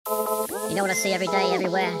You know what I see every day,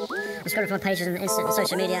 everywhere? I'm scrolling from my pages on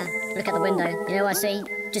social media. Look out the window. You know what I see?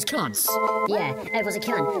 Just cunts. Yeah, everyone's a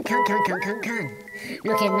cunt. Cunt.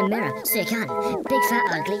 Look in the mirror, see a cunt. Big fat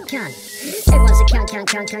ugly cunt. Everyone's a cunt.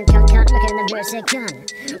 Look in the mirror, see a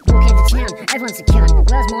cunt. Walk into town, everyone's a cunt.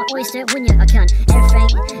 Where's my oyster when you're a cunt? Everything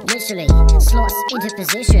literally slots into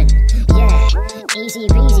position. Yeah, easy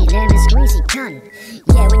peasy, lemon squeezy cunt.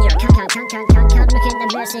 Yeah, when you're a cunt. Look in the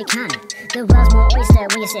mirror, see a cunt. The world's more oyster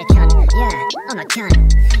when you see a cunt. Yeah, I'm a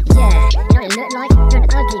cunt. Yeah, you know what you look like? You're an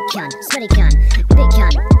ugly cunt, smelly cunt, big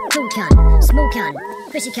cunt, cool cunt, small cunt,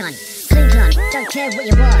 fishy cunt, clean cunt. Don't care what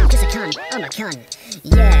you are, just a cunt. I'm a cunt.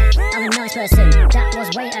 Yeah, I'm a nice person. That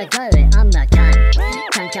was way ago. I'm a cunt.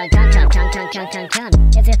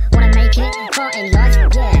 Cunt. If you wanna make it far in life,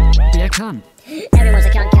 yeah, be a cunt. Everyone's a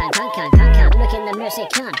cunt. Look in the mirror, say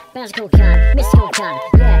cunt. Bounce a cool cunt, mystical cunt.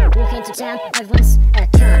 Yeah, walk into town, everyone's a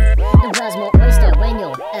cunt. The world's more oyster when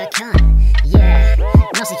you're a cunt. Yeah,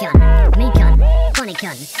 nasty cunt, mean cunt, funny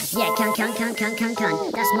cunt. Yeah,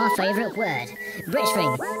 cunt. That's my favourite word. British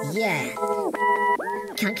thing, yeah.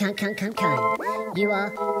 Cunt. You are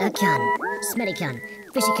a cunt. Smelly cunt,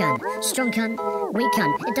 fishy cunt, strong cunt, weak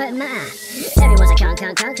cunt. It don't matter. Everyone's a cunt.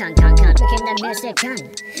 Look in the mirror, say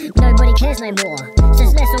cunt. Nobody cares no more. So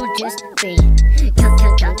let's all just be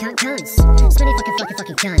cunts. Smelly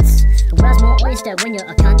fucking cunts. The world's more oyster when you're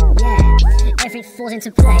a cunt. Yeah, everything falls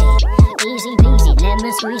into play. Easy peasy,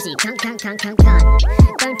 lemon squeezy. Cunt.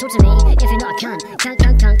 Don't talk to me if you're not a cunt. Cunt.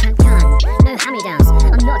 No hand-me-downs.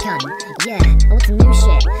 I'm not a cunt. Yeah, I want some new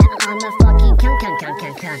shit. I'm a fucking cunt.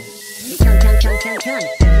 Cunt.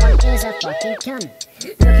 Everyone is a fucking cunt.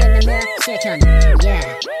 Look in the mirror, say a cunt. Yeah,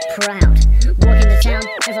 proud. Walk into town,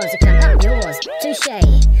 everyone's a cunt. I'm yours, touche.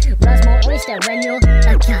 World's more oyster when you're a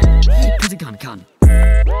cunt. 'Cause a cunt.